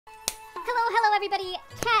Hello everybody,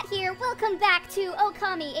 Kat here. Welcome back to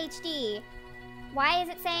Okami HD. Why is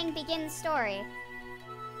it saying begin story?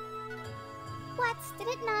 What? Did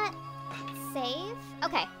it not save?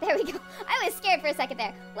 Okay, there we go. I was scared for a second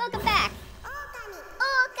there. Welcome back.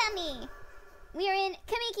 Okami. We are in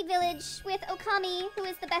Kamiki Village with Okami, who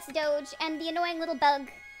is the best doge, and the annoying little bug.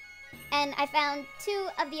 And I found two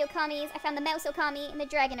of the Okamis. I found the mouse Okami and the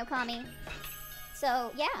dragon Okami.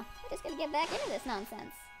 So yeah, we're just gonna get back into this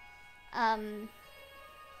nonsense.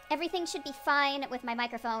 Everything should be fine with my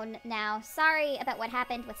microphone now. Sorry about what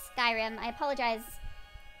happened with Skyrim. I apologize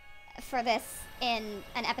for this in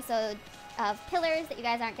an episode of Pillars that you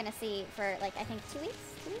guys aren't gonna see for, like, I think 2 weeks?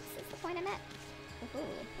 2 weeks is the point I'm at? Ooh,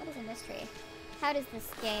 what is in this tree? How does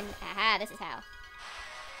this game... Aha, this is how.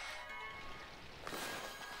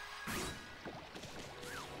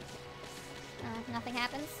 Nothing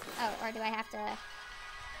happens? Oh, or do I have to...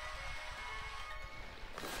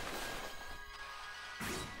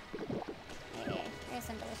 Hey, there's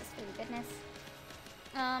some delicious food, goodness.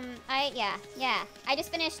 Yeah. I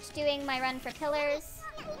just finished doing my run for Pillars.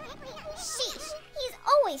 Sheesh, he's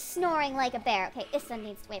always snoring like a bear. Okay, this one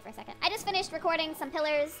needs to wait for a second. I just finished recording some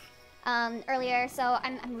Pillars earlier, so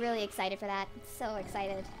I'm really excited for that. So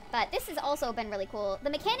excited. But this has also been really cool. The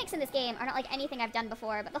mechanics in this game are not like anything I've done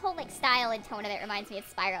before, but the whole like style and tone of it reminds me of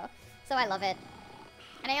Spyro. So I love it.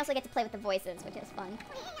 And I also get to play with the voices, which is fun.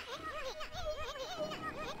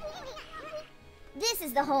 This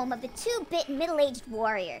is the home of the 2-bit middle-aged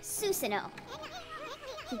warrior, Susanoo.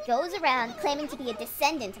 He goes around claiming to be a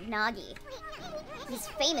descendant of Nagi. He's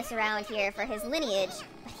famous around here for his lineage,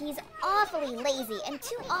 but he's awfully lazy and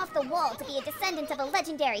too off the wall to be a descendant of a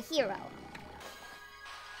legendary hero.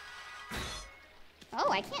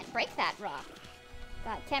 Oh, I can't break that rock.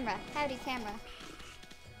 God, camera. Howdy, camera.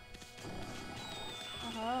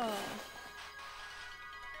 Oh.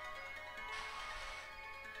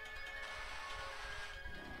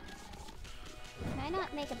 Can I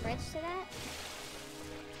not make a bridge to that?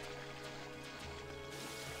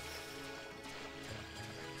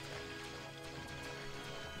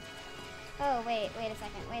 Oh, wait a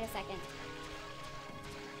second.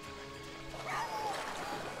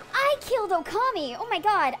 I killed Okami! Oh my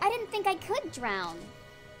god, I didn't think I could drown.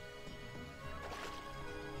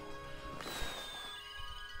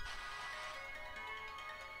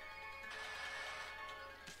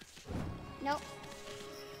 Nope.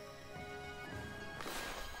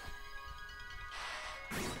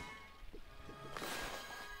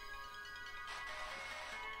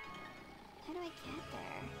 How do I get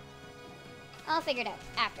there? I'll figure it out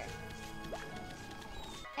after.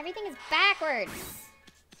 Everything is backwards.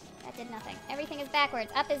 That did nothing. Everything is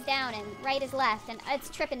backwards. Up is down and right is left, and it's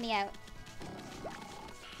tripping me out.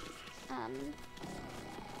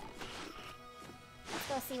 Let's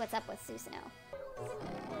go see what's up with Susanoo.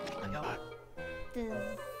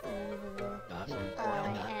 I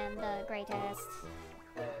am the greatest.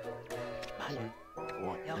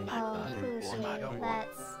 Oh, Kushi,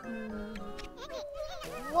 let's...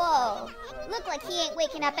 Whoa! Look like he ain't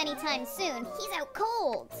waking up anytime soon. He's out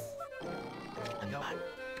cold!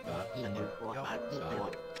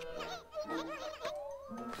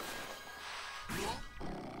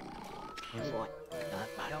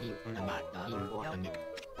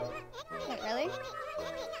 Wait, really?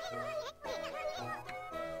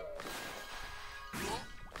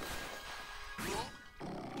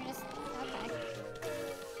 You're just... okay.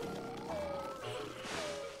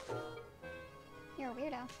 You're a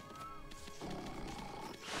weirdo.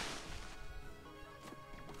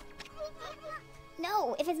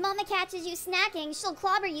 No! If his mama catches you snacking, she'll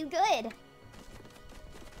clobber you good!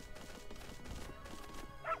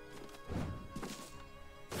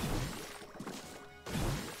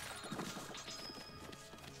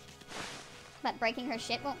 But breaking her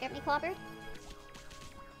shit won't get me clobbered?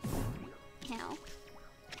 How?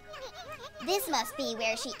 This must be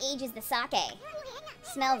where she ages the sake.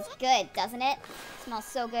 Smells good, doesn't it? Smells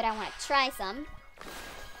so good I want to try some.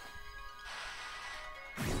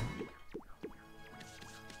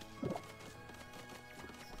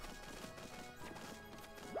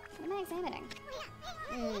 What am I examining?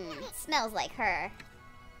 Smells like her.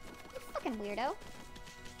 You fucking weirdo.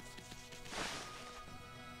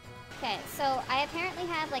 Okay, so I apparently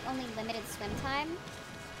have like only limited swim time,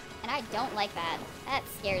 and I don't like that. That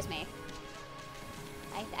scares me.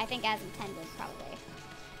 I think as intended, probably.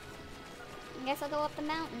 I guess I'll go up the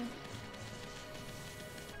mountain.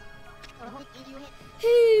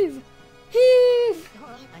 Heave! Heave!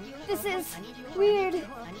 This is weird.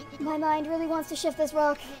 My mind really wants to shift this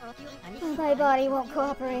rock. My body won't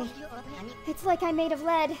cooperate. It's like I'm made of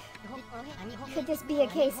lead. Could this be a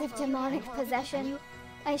case of demonic possession?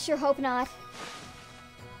 I sure hope not.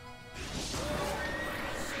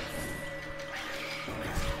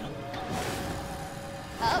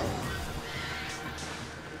 Oh.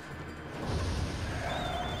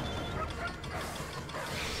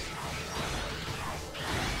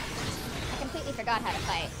 I completely forgot how to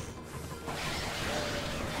fight.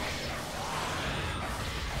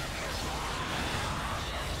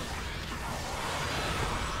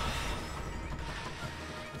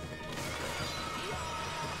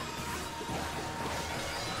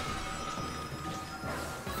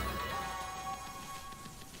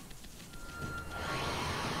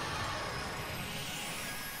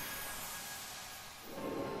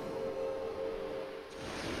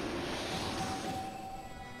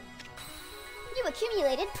 You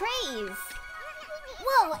accumulated praise!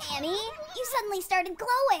 Whoa, Annie! You suddenly started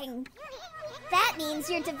glowing! That means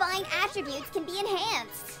your divine attributes can be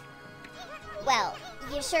enhanced! Well,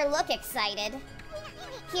 you sure look excited.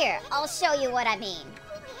 Here, I'll show you what I mean.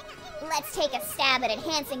 Let's take a stab at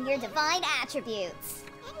enhancing your divine attributes.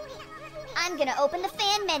 I'm gonna open the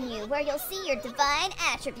fan menu where you'll see your divine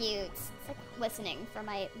attributes. It's like listening for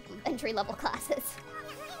my entry-level classes.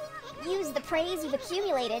 Use the praise you've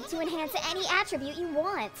accumulated to enhance any attribute you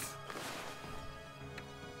want.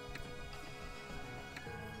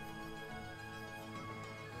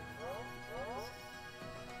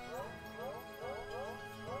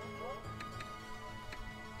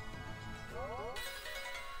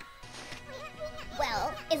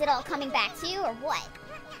 Well, is it all coming back to you or what?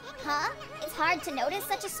 Huh? It's hard to notice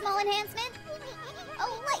such a small enhancement?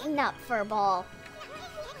 Oh, lighten up, Furball.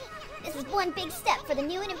 This is one big step for the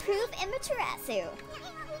new and improved Amaterasu.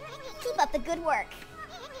 Keep up the good work.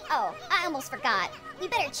 Oh, I almost forgot. We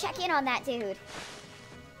better check in on that dude.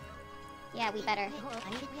 Yeah, we better.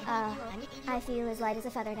 I feel as light as a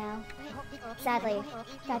feather now. Sadly,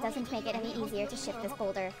 that doesn't make it any easier to shift this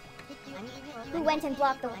boulder. Who went and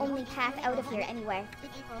blocked the only path out of here anyway?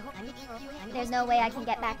 There's no way I can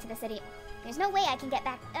get back to the city. There's no way I can get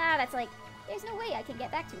back. That's like... There's no way I can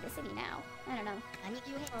get back to the city now. I don't know.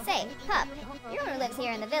 Say, Pup, you're one who lives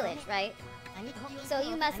here in the village, right? So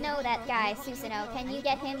you must know that guy, Susanoo. Can you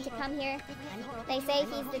get him to come here? They say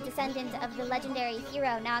he's the descendant of the legendary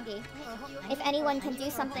hero Nagi. If anyone can do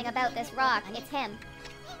something about this rock, it's him.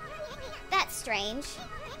 That's strange.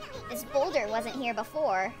 This boulder wasn't here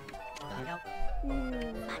before.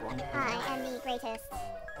 I am the greatest.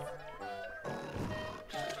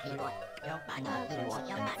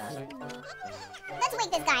 Let's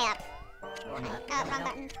wake this guy up. Oh, wrong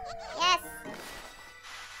button. Yes.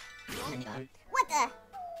 What the?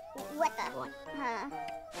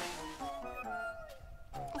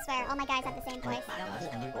 I swear, all my guys have the same voice.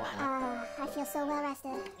 I feel so well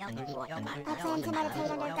rested. I planned to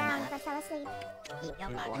meditate underground, but fell asleep.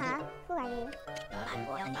 Huh? Who are you?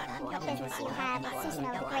 What business do you have,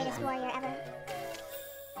 Susanoo, the greatest warrior ever?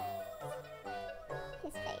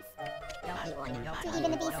 His face. Do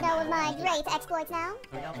even the beasts know of my great exploits now?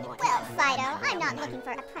 Well, Fido, I'm not looking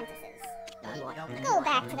for apprentices. Go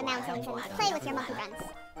back to the mountains and play with your monkey friends.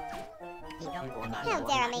 How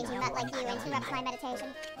dare a mangy nut like you interrupt my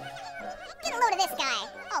meditation? Get a load of this guy!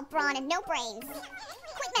 All brawn and no brains.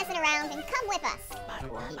 Quit messing around and come with us.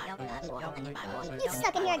 You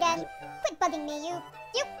stuck in here again. Quit bugging me,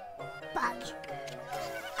 you bug.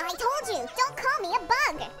 I told you, don't call me a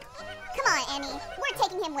bug. Come on, Annie. We're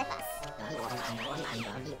taking him with us.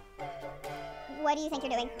 What do you think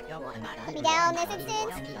you're doing? Put me down this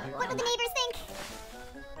instant? What would the neighbors think?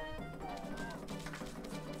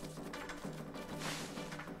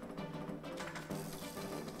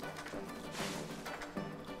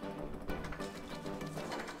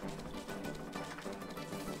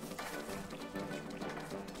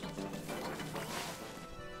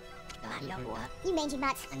 You mangy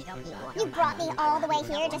mutt. You brought me all the way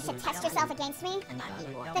here just to test yourself against me?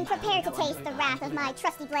 Then prepare to taste the wrath of my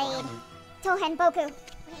trusty blade, Tohen Boku.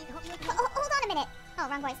 Hold on a minute. Oh,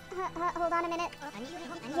 wrong voice. Hold on a minute.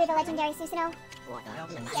 You're the legendary Susanoo?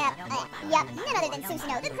 Yep, none other than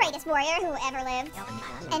Susanoo, the greatest warrior who ever lived.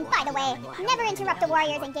 And by the way, never interrupt the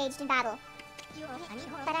warriors engaged in battle.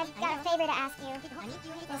 But I've got a favor to ask you.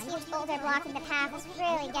 This huge boulder blocking the path is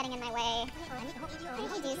really getting in my way.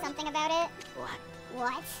 Can you do something about it?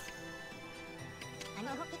 What?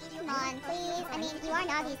 Come on, please. I mean, you are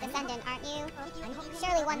Nagi's descendant, aren't you?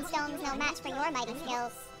 Surely one stone's no match for your mighty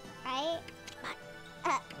skills, right?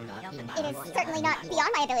 It is certainly not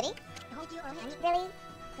beyond my ability. Really?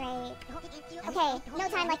 Great. Okay, no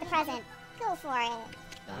time like the present. Go for it.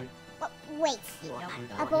 Wait.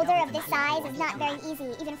 A boulder of this size is not very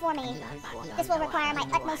easy, even for me. This will require my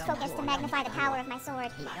utmost focus to magnify the power of my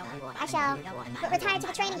sword. I shall retire to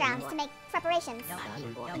the training grounds to make preparations.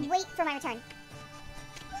 Wait for my return.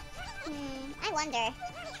 I wonder.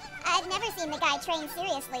 I've never seen the guy train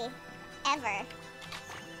seriously. Ever.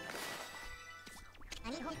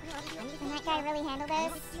 Can that guy really handle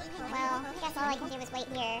this? Well, I guess all I can do is wait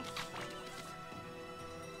here.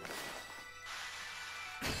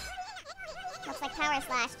 Looks like Power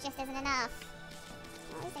Slash just isn't enough.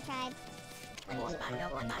 Well, at least I tried. I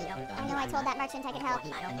know I told that merchant I could help,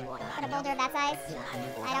 but a boulder of that size?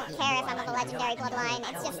 I don't care if I'm of a legendary bloodline,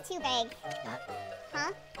 it's just too big.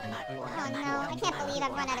 Huh? Oh no, I can't believe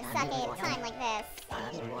I've run out of sake at a time like this.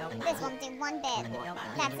 This won't do one bit.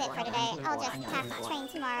 That's it for today. I'll just have to train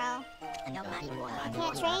tomorrow. I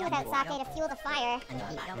can't train without sake to fuel the fire.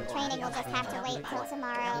 Training will just have to wait till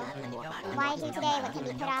tomorrow. Why do today what can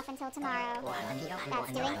be put off until tomorrow?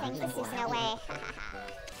 That's doing things the Susanoo way.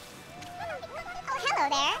 Oh, hello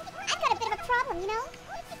there. I've got a bit of a problem, you know?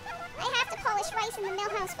 I have to polish rice in the mill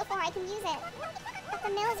house before I can use it. But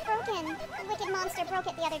the mill is broken. The wicked monster broke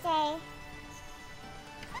it the other day.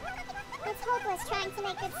 It's hopeless trying to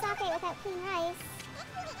make good sake without clean rice.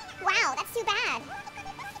 Wow, that's too bad.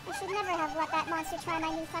 I should never have let that monster try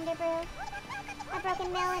my new Thunder Brew. A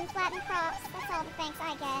broken mill and flattened crops. That's all the thanks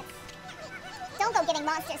I get. Don't go giving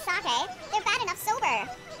monsters sake. They're bad enough sober.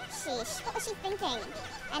 Sheesh, what was she thinking?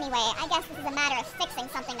 Anyway, I guess this is a matter of fixing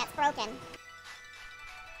something that's broken.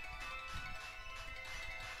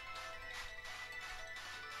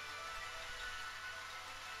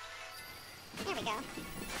 There we go.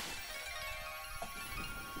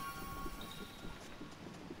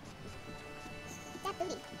 That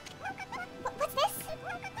booty. What's this?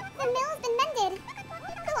 The mill's been mended.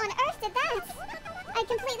 Who on earth did that? I'd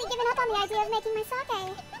completely given up on the idea of making my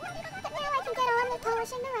sake. But now I can get on with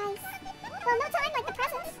polishing the rice. Well, no time like the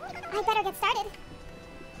present. I better get started.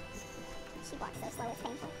 She walks so slow, it's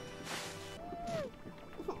painful.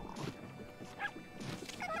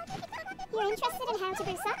 You're interested in how to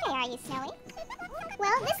brew sake, are you, Snowy?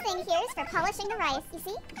 Well, this thing here is for polishing the rice, you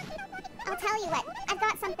see? I'll tell you what, I've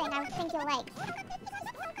got something I think you'll like.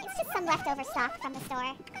 It's just some leftover stock from the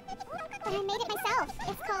store. But I made it myself.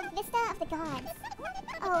 It's called Vista of the Gods.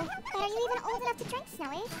 Oh, but are you even old enough to drink,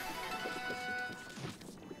 Snowy?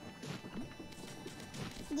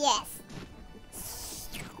 Yes.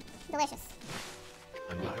 Delicious.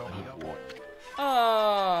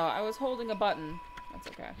 Oh, I was holding a button. That's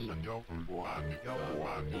okay.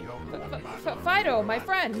 Fido, my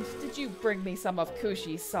friend, did you bring me some of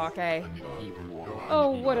Kushi's sake?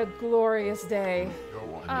 Oh, what a glorious day.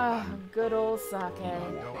 Ah, good old sake.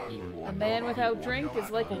 A man without drink is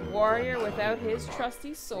like a warrior without his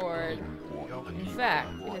trusty sword. In fact,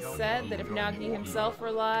 it is said that if Nagi himself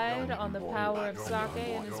relied on the power of sake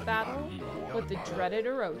in his battle with the dreaded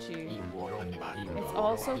Orochi. It's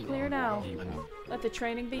all so clear now. Let the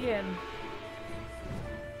training begin.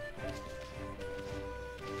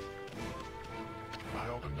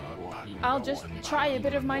 I'll just try a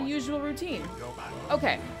bit of my usual routine.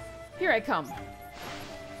 Okay, here I come.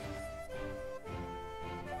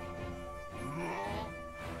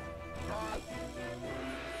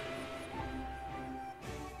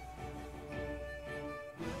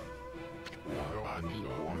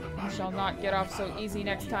 You shall not get off so easy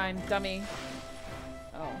next time, dummy.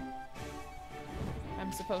 Oh.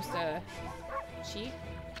 I'm supposed to cheat?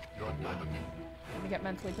 Let me get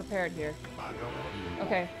mentally prepared here.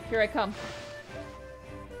 Okay, here I come.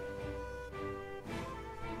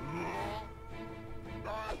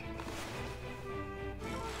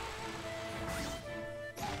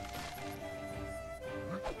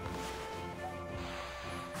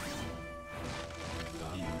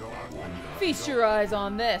 Feast your eyes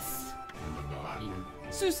on this.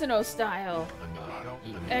 Susanoo style.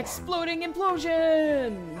 Exploding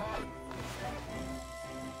implosion!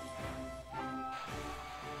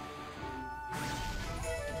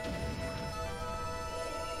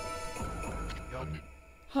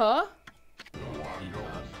 Huh?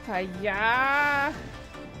 Hiya!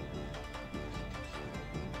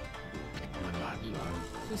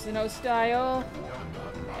 Susanoo style.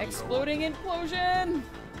 Exploding implosion!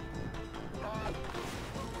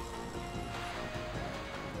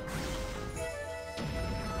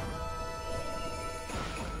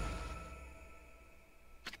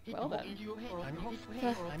 Well then.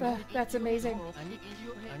 That's amazing.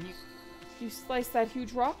 You sliced that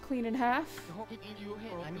huge rock clean in half.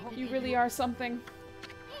 You really are something.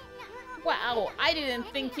 Wow, I didn't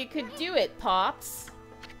think you could do it, Pops.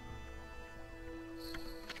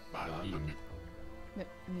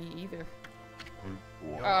 Me either.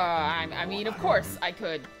 I mean, of course I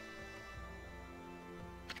could.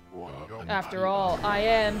 After all, I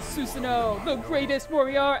am Susanoo, the greatest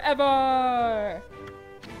warrior ever!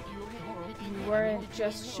 You weren't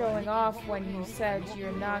just showing off when you said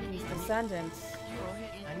you're Nagi's descendant.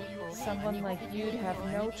 Someone like you'd have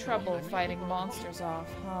no trouble fighting monsters off,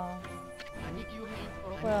 huh?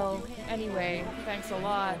 Well, anyway, thanks a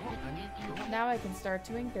lot. Now I can start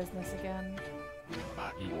doing business again.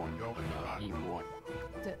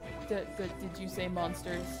 Did you say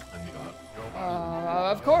monsters?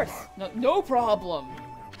 Of course! No problem!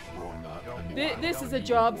 This is a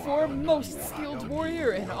job for most skilled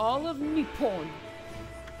warrior in all of Nippon.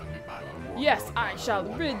 Yes, I shall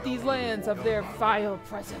rid these lands of their vile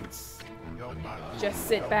presence. Just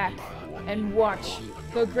sit back and watch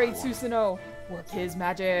the great Susanoo work his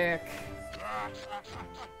magic.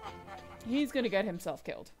 He's gonna get himself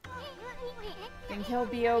killed. Think he'll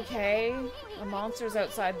be okay? The monsters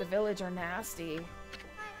outside the village are nasty.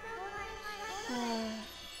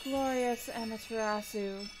 Glorious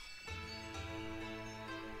Amaterasu.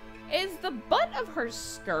 Is the butt of her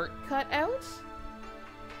skirt cut out?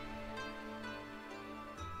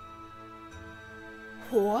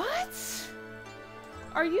 What?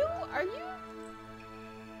 Are you?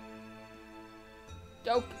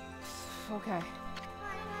 Oh, okay.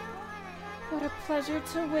 What a pleasure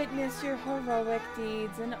to witness your heroic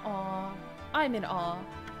deeds in awe. I'm in awe.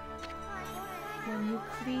 When you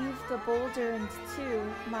cleaved the boulder into two,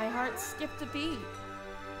 my heart skipped a beat.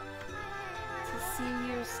 To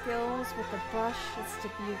see your skills with the brush is to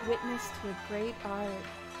be a witness to a great art.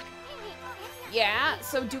 Yeah,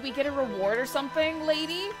 so do we get a reward or something,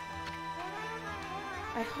 lady?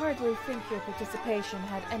 I hardly think your participation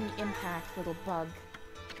had any impact, little bug.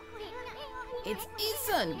 It's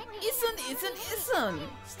Isun! Isun!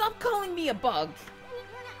 Stop calling me a bug!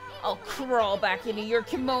 I'll crawl back into your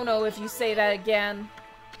kimono if you say that again.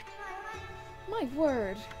 My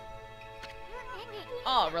word.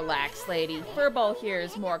 Aw, relax, lady. Furball here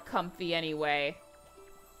is more comfy anyway.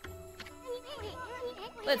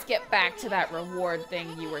 Let's get back to that reward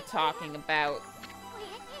thing you were talking about.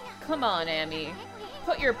 Come on, Amy.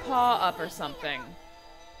 Put your paw up or something.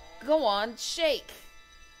 Go on, shake!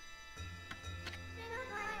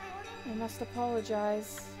 I must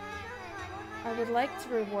apologize. I would like to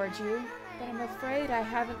reward you, but I'm afraid I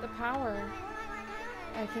haven't the power.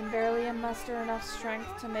 I can barely muster enough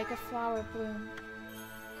strength to make a flower bloom.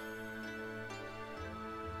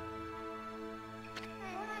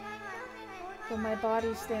 Though my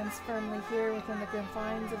body stands firmly here within the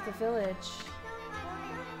confines of the village,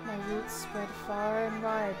 my roots spread far and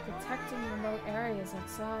wide, protecting remote areas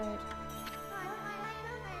outside.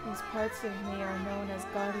 These parts of me are known as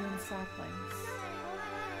guardian saplings.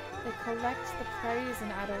 They collect the praise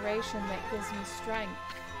and adoration that gives me strength.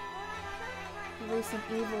 The recent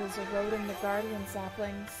evils eroding the guardian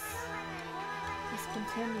saplings. This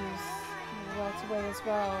continues, and will melt away as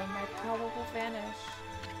well, and my power will vanish.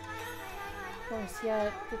 Worse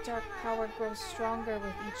yet, the dark power grows stronger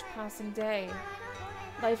with each passing day.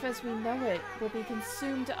 Life as we know it will be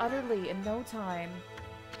consumed utterly in no time.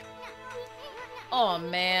 Oh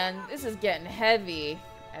man, this is getting heavy,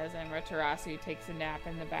 as Amaterasu takes a nap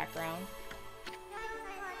in the background.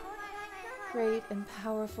 Great and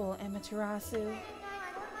powerful Amaterasu,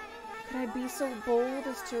 could I be so bold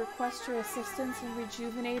as to request your assistance in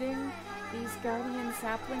rejuvenating these guardian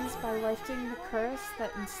saplings by lifting the curse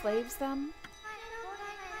that enslaves them?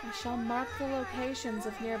 I shall mark the locations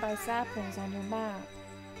of nearby saplings on your map.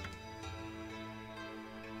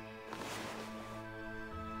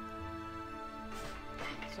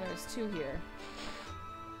 So there's two here.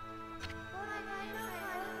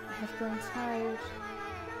 I have grown tired.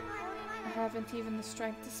 I haven't even the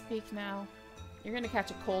strength to speak now. You're gonna catch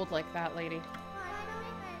a cold like that, lady.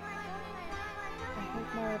 I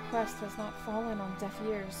hope my request has not fallen on deaf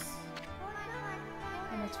ears.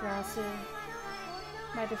 Amaterasu,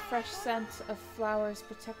 may the fresh scent of flowers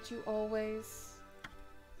protect you always.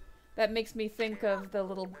 That makes me think of the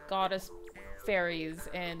little goddess fairies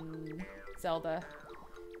in Zelda.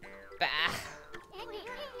 Bah.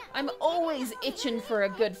 I'm always itching for a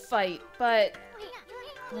good fight, but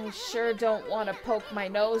I sure don't want to poke my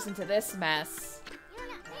nose into this mess.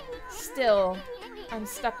 Still, I'm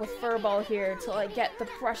stuck with Furball here till I get the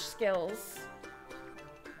brush skills.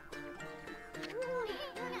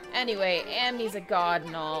 Anyway, Amy's a god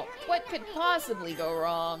and all. What could possibly go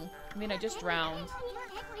wrong? I mean, I just drowned.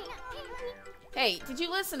 Hey, did you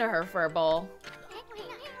listen to her, Furball?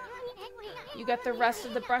 You got the rest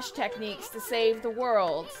of the brush techniques to save the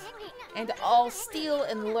world. And I'll steal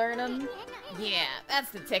and learn them. Yeah,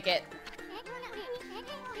 that's the ticket.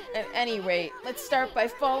 At any rate, let's start by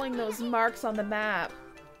following those marks on the map.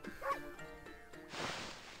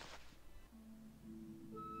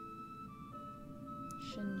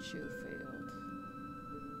 Shinshu Field.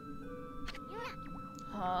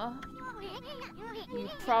 Huh? You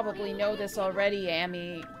probably know this already,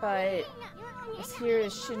 Amy, but this here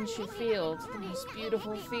is Shinshu Field, the most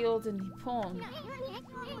beautiful field in Nippon.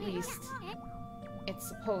 At least, it's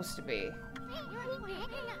supposed to be.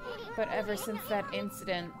 But ever since that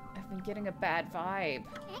incident, I've been getting a bad vibe.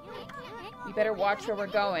 We better watch where we're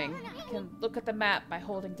going. You can look at the map by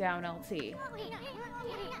holding down LT.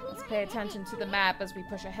 Let's pay attention to the map as we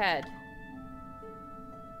push ahead.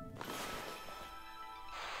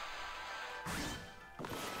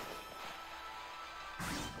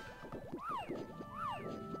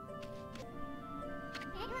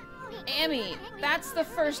 Amy, that's the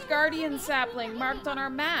first Guardian sapling marked on our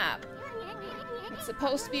map. It's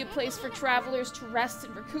supposed to be a place for travelers to rest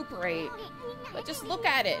and recuperate. But just look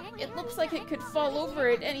at it. It looks like it could fall over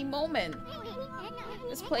at any moment.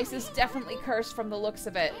 This place is definitely cursed from the looks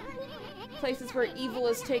of it. Places where evil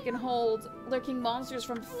has taken hold, lurking monsters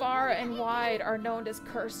from far and wide are known as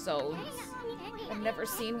curse zones. I've never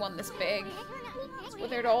seen one this big. It's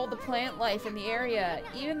withered all the plant life in the area,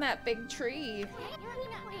 even that big tree.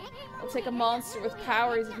 It'll take a monster with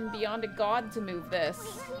powers even beyond a god to move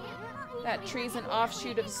this. That tree's an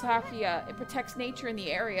offshoot of Sakuya. It protects nature in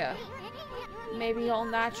the area. Maybe all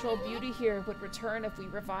natural beauty here would return if we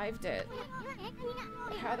revived it.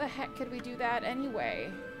 But how the heck could we do that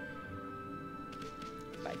anyway?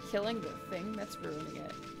 By killing the thing that's ruining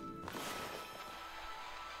it.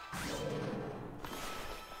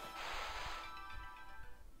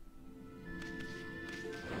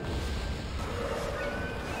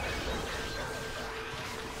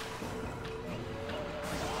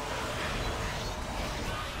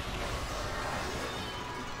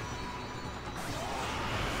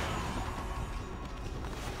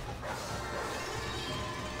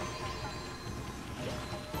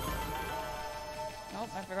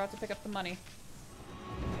 I forgot to pick up the money.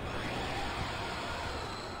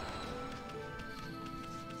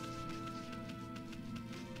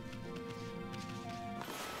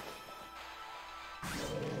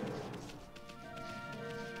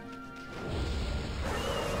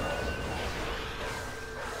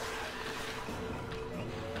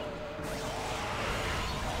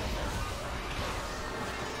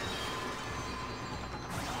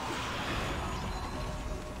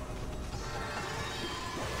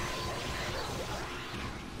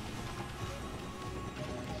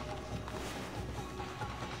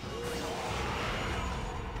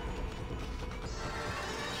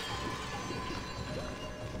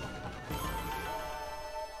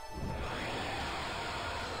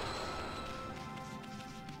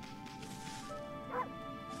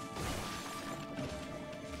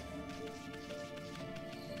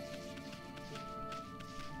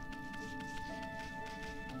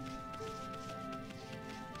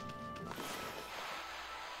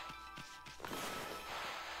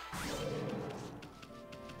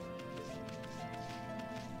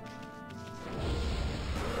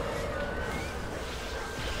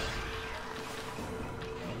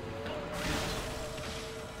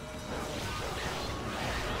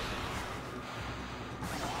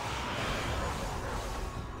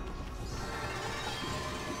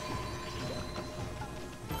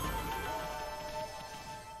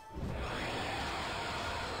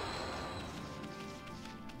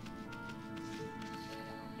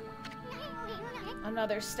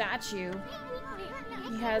 Another statue.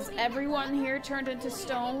 He has everyone here turned into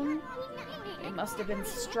stone. They must have been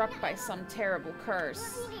struck by some terrible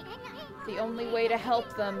curse. The only way to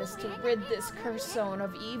help them is to rid this curse zone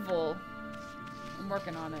of evil. I'm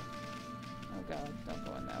working on it. Oh god, don't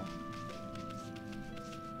go in though.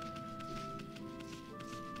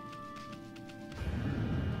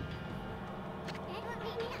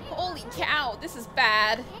 Holy cow, this is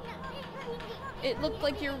bad. It looked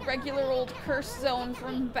like your regular old curse zone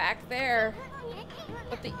from back there.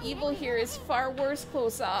 But the evil here is far worse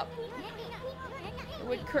close up. It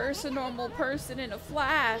would curse a normal person in a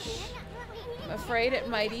flash. I'm afraid it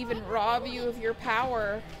might even rob you of your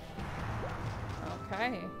power.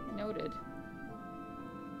 Okay, noted.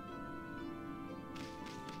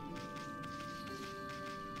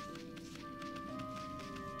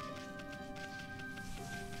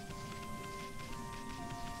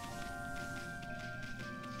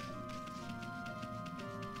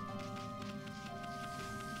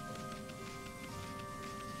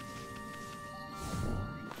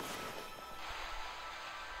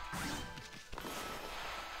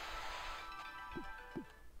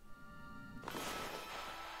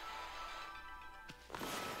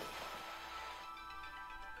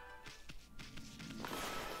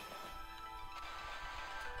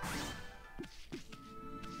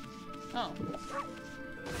 Oh.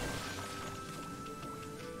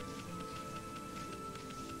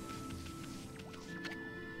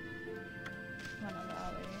 Hana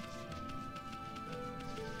Valley.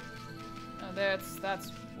 Oh, that's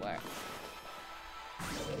where.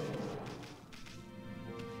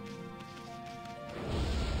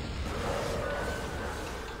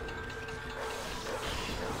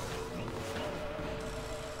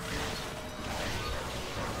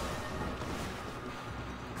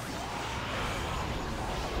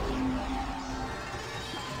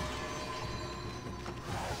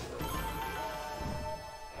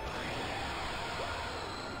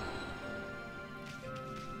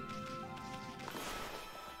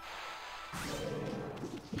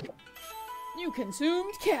 You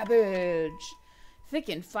consumed cabbage! Thick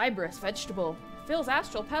and fibrous vegetable. Fills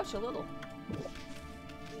astral pouch a little.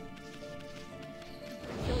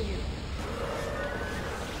 Kill you.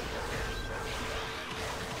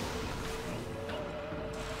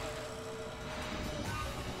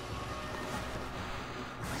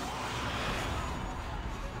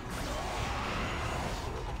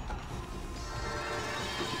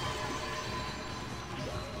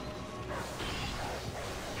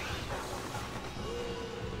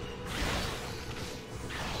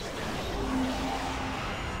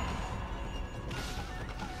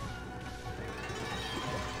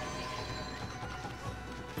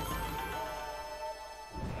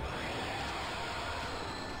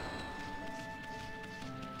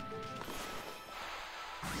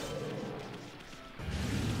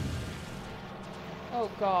 Oh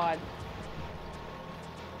god.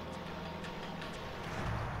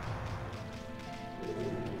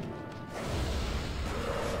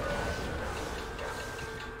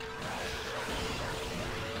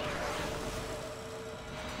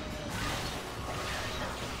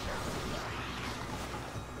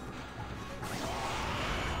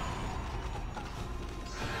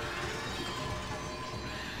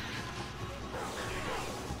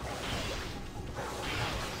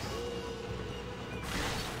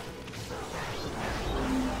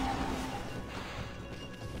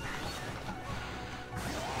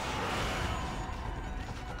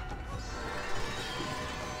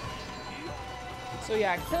 So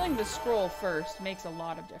yeah, killing the scroll first makes a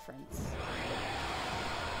lot of difference.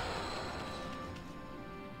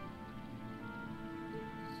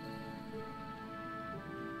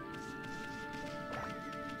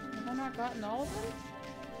 Have I not gotten all of them?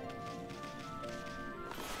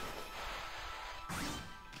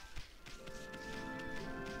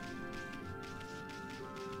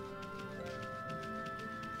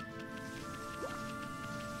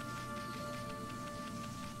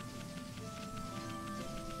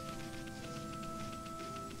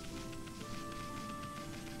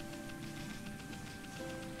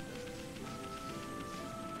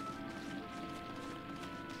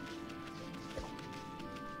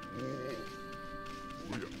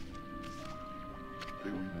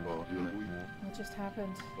 What just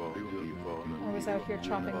happened? I was out here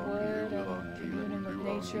chopping wood and communing with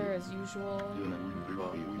nature as usual,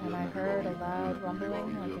 and I heard a loud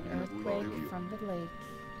rumbling like an earthquake from the lake.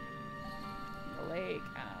 The lake,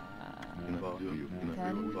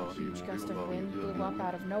 Then a huge gust of wind blew up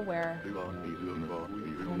out of nowhere. I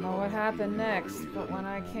don't know what happened next, but when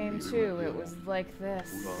I came to, it was like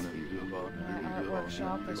this. My art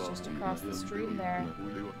workshop was just across the street there.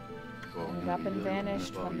 It up and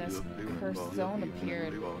vanished when this cursed zone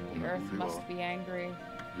appeared. The earth must be angry.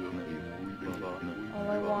 All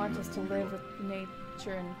I want is to live with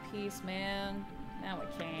nature in peace, man. Now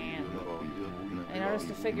I can't. I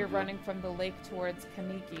noticed a figure running from the lake towards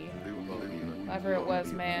Kamiki. Whoever it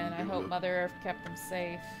was, man, I hope Mother Earth kept him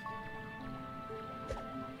safe.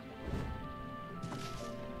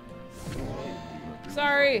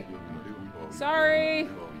 Sorry! Sorry!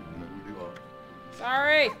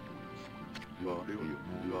 Sorry!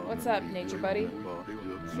 What's up, nature buddy?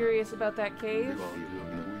 Curious about that cave?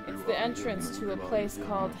 It's the entrance to a place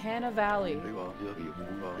called Hana Valley.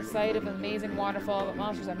 The site of an amazing waterfall that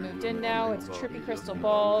monsters have moved in now. It's a trippy crystal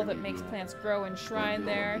ball that makes plants grow and shrine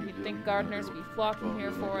there. You'd think gardeners would be flocking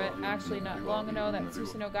here for it. Actually, not long ago, that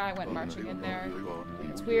Susanoo guy went marching in there.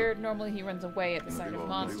 It's weird. Normally he runs away at the sight of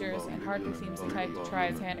monsters and hardly seems the type to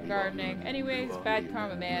try his hand at gardening. Anyways, bad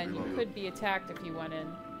karma, man. You could be attacked if you went in.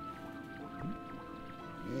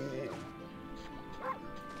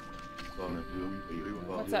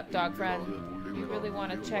 What's up, dog friend? You really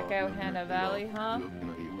want to check out Hana Valley, huh?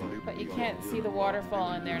 But you can't see the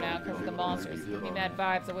waterfall in there now because of the monsters. Give me mad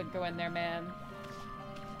vibes, I wouldn't go in there, man.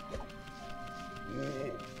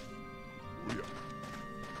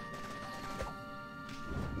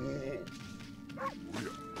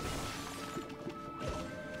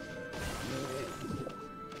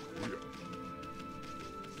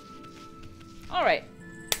 Alright.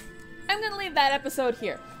 I'm gonna leave that episode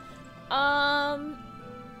here.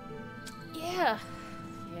 Yeah.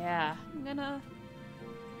 Yeah. I'm gonna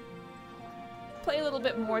play a little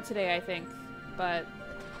bit more today, I think. But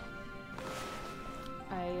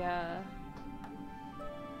I'm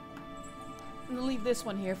gonna leave this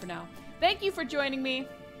one here for now. Thank you for joining me.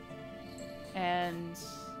 And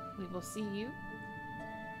we will see you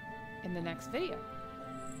in the next video.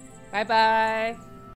 Bye-bye.